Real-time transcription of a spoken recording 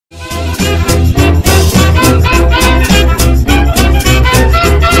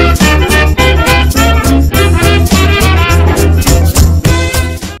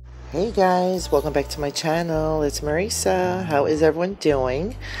guys, welcome back to my channel. It's Marisa. How is everyone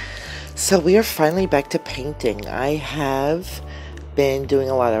doing? So we are finally back to painting. I have been doing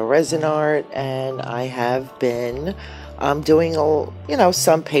a lot of resin art, and I have been doing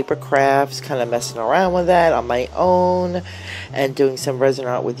some paper crafts, kind of messing around with that on my own, and doing some resin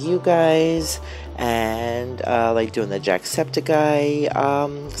art with you guys, and like doing the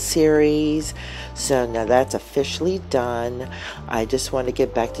Jacksepticeye series. So now that's officially done. I just want to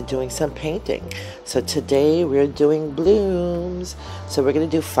get back to doing some painting. So today we're doing blooms. So we're going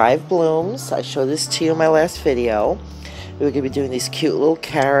to do 5 blooms. I showed this to you in my last video. We're going to be doing these cute little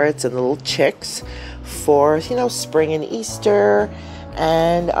carrots and little chicks for, spring and Easter.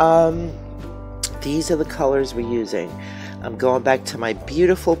 And these are the colors we're using. I'm going back to my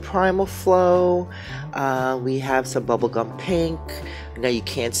beautiful Primal Flow. We have some bubblegum pink. Now you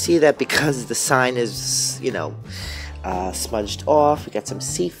can't see that because the sign is, smudged off. We got some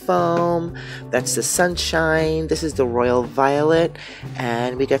seafoam. That's the sunshine. This is the royal violet.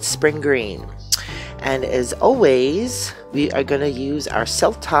 And we got spring green. And as always, we are going to use our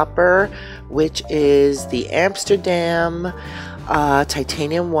self-topper, which is the Amsterdam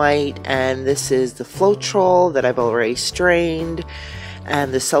titanium white, and this is the Floetrol that I've already strained.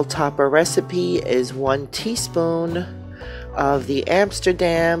 And the self-topper recipe is 1 teaspoon of the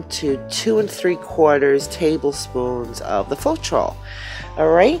Amsterdam to 2 3/4 tablespoons of the Floetrol.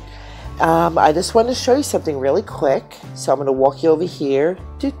 Alright, I just wanted to show you something really quick, so I'm going to walk you over here.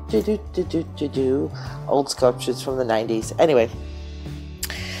 Old sculptures from the 90s. Anyway,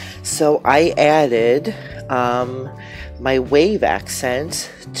 so I added my wave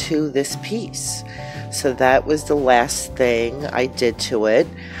accent to this piece. So that was the last thing I did to it.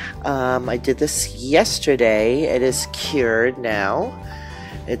 I did this yesterday. It is cured now.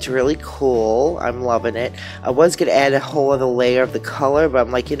 It's really cool. I'm loving it. I was gonna add a whole other layer of the color, but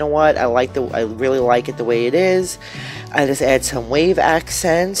I'm like, you know what? I really like it the way it is. I just add some wave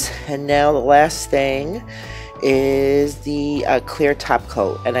accents, and now the last thing is the clear top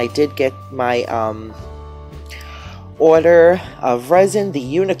coat. And I did get my order of resin, the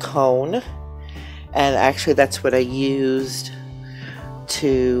Unicone, and actually that's what I used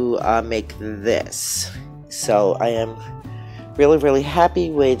to make this. So I am really happy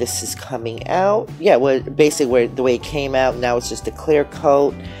the way this is coming out. Yeah, well, basically the way it came out. Now it's just a clear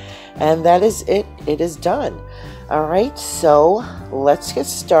coat, and that is it. It is done. Alright, so let's get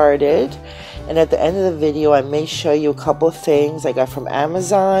started. And at the end of the video, I may show you a couple of things I got from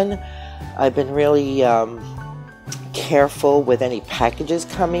Amazon. I've been really careful with any packages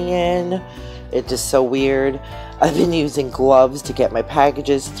coming in. It's just so weird. I've been using gloves to get my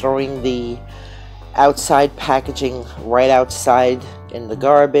packages, throwing the outside packaging right outside in the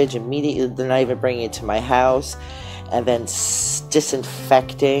garbage immediately, then not even bringing it to my house, and then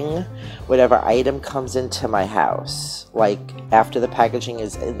disinfecting whatever item comes into my house, like after the packaging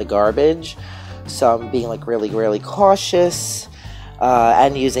is in the garbage. So I'm being like really cautious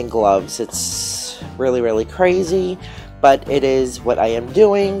and using gloves. It's really crazy, but it is what I am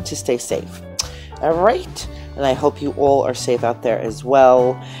doing to stay safe. Alright, and I hope you all are safe out there as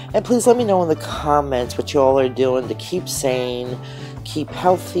well. And please let me know in the comments what you all are doing to keep sane, keep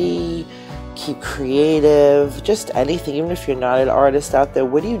healthy, keep creative, just anything. Even if you're not an artist out there,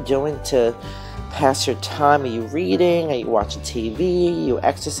 what are you doing to pass your time? Are you reading? Are you watching TV? Are you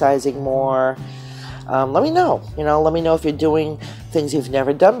exercising more? Let me know. Let me know if you're doing things you've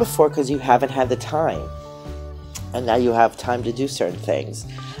never done before because you haven't had the time. And now you have time to do certain things.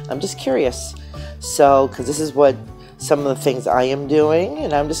 I'm just curious. So, because this is what some of the things I am doing,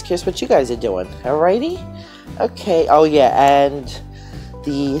 and I'm just curious what you guys are doing. Alrighty? Okay. Oh yeah, and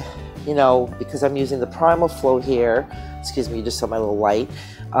the, because I'm using the Primal Flow here. Excuse me, you just saw my little light.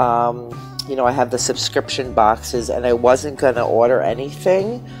 I have the subscription boxes, and I wasn't gonna order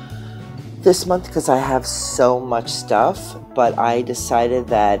anything this month because I have so much stuff, but I decided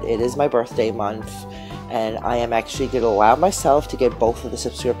that it is my birthday month, and I am actually going to allow myself to get both of the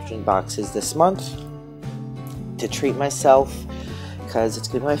subscription boxes this month to treat myself, because it's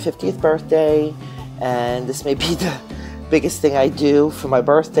going to be my 50th birthday, and this may be the biggest thing I do for my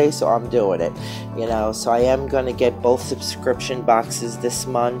birthday, so I'm doing it. So I am going to get both subscription boxes this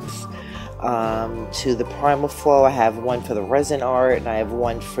month to the Primal Flow. I have one for the resin art, and I have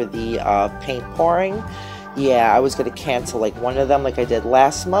one for the paint pouring. Yeah, I was going to cancel like one of them like I did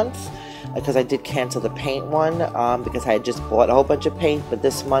last month, because I did cancel the paint one because I had just bought a whole bunch of paint. But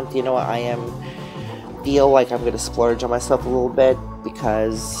this month, I feel like I'm going to splurge on myself a little bit,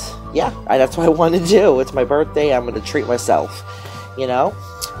 because yeah, that's what I want to do. It's my birthday. I'm going to treat myself. you know.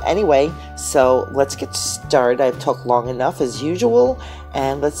 Anyway, so let's get started. I've talked long enough as usual,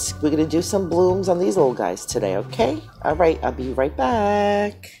 and we're gonna do some blooms on these little guys today, okay? All right, I'll be right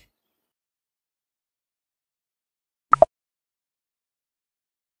back.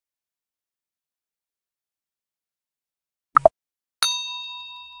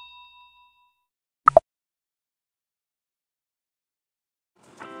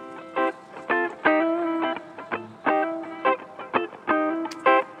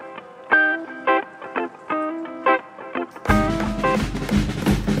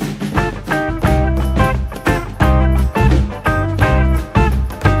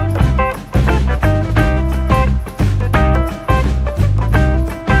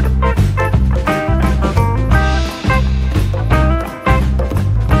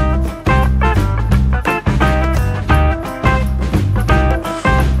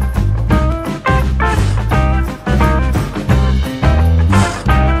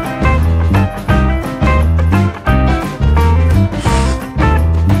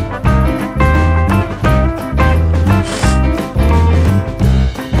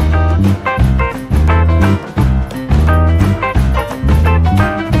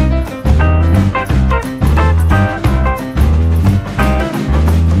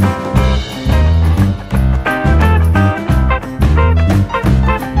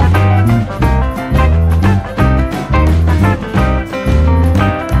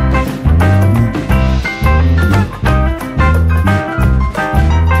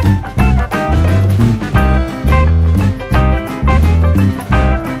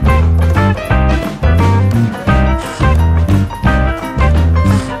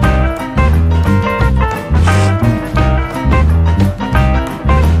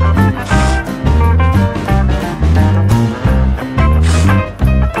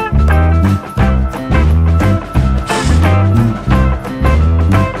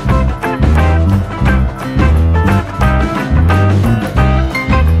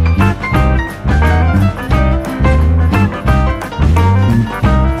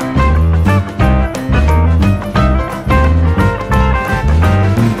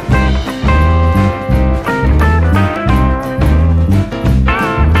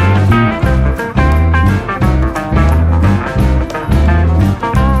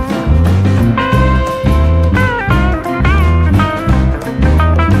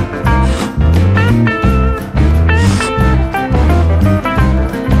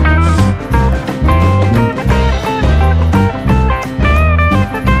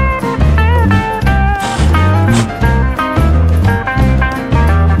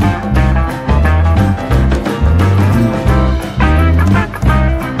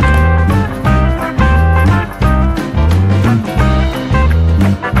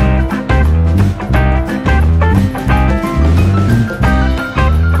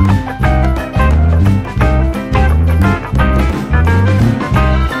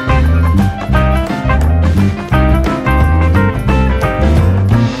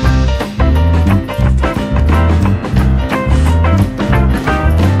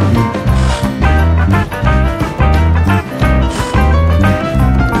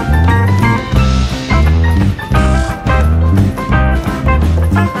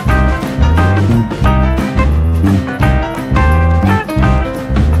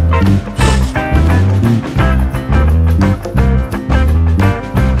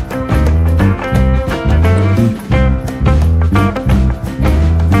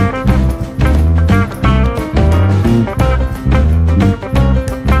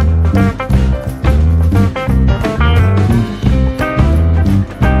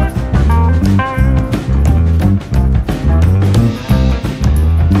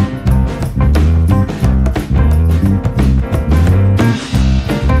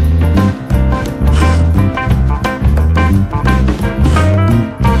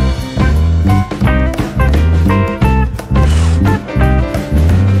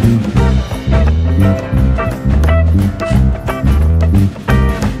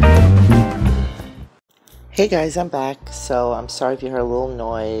 Hey guys, I'm back. So I'm sorry if you heard a little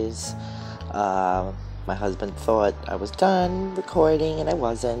noise. My husband thought I was done recording and I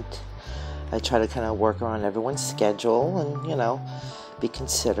wasn't. I try to kind of work around everyone's schedule and, you know, be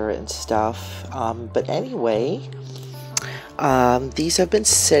considerate and stuff. But anyway, these have been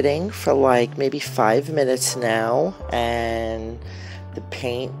sitting for like maybe 5 minutes now, and the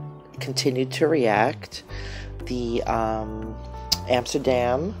paint continued to react. The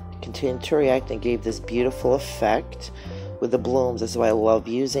Amsterdam continued to react and gave this beautiful effect with the blooms. This is what I love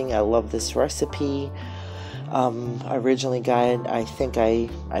using. I love this recipe. Originally got, I think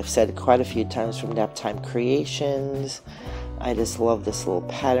I've said it quite a few times, from Naptime Creations, I just love this little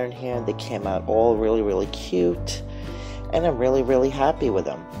pattern here. They came out all really cute, and I'm really happy with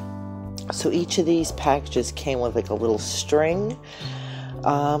them. So each of these packages came with like a little string,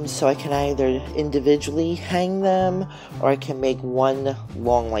 so I can either individually hang them, or I can make one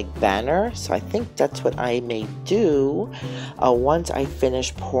long like banner. So I think that's what I may do once I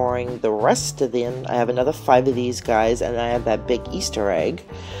finish pouring the rest of them. I have another 5 of these guys, and I have that big Easter egg.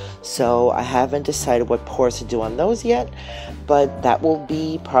 So I haven't decided what pours to do on those yet, but that will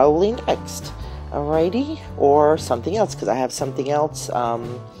be probably next. Alrighty, or something else, because I have something else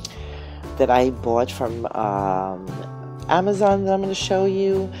that I bought from Amazon that I'm going to show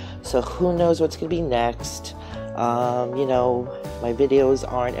you. So who knows what's going to be next. You know, my videos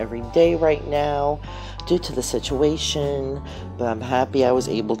aren't every day right now due to the situation, but I'm happy I was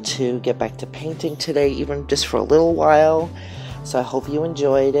able to get back to painting today, even just for a little while. So I hope you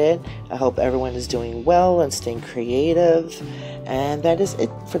enjoyed it. I hope everyone is doing well and staying creative. And that is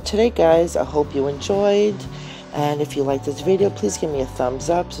it for today, guys. I hope you enjoyed. And if you like this video, please give me a thumbs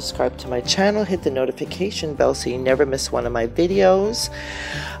up, subscribe to my channel, hit the notification bell so you never miss one of my videos.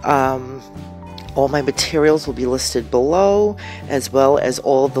 All my materials will be listed below, as well as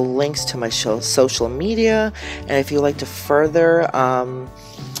all the links to my social media. And if you'd like to further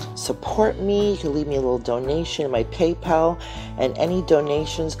support me, you can leave me a little donation in my PayPal, and any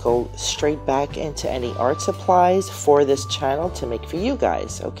donations go straight back into any art supplies for this channel to make for you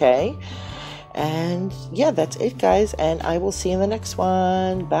guys, okay? And yeah, that's it, guys, and I will see you in the next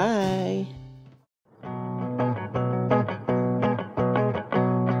one. Bye.